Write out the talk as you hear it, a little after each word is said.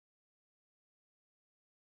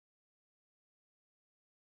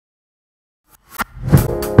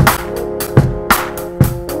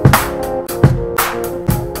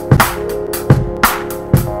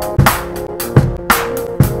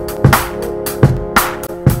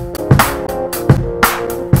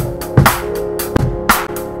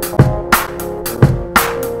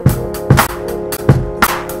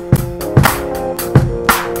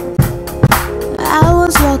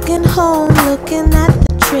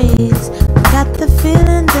memories. Got the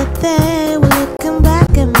feeling that they were looking back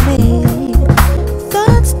at me.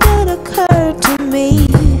 Thoughts that occurred to me,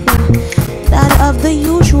 not of the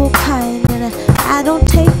usual kind, and I don't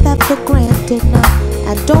take that for granted. No,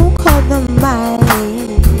 I don't call them mine.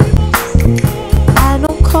 I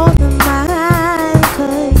don't call them mine,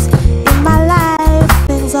 'cause in my life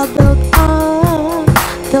things are built on,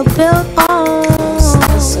 they're built on.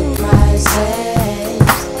 Surprises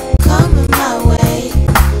coming my way.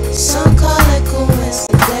 Some call it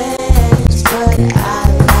coincidence, but I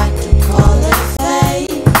like to call it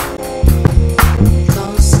fate.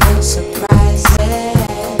 Constant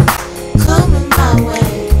surprises coming my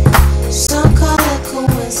way. Some call it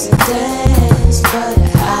coincidence, but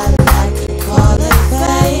I like to call it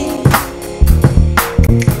fate.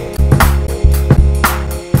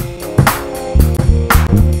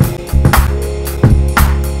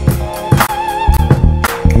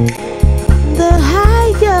 The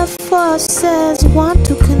higher forces want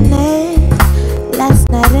to connect. Last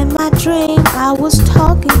night in my dream I was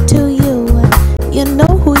talking to you. You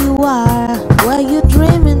know who you are, where you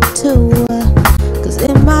dreaming to. 'Cause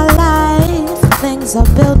in my life things are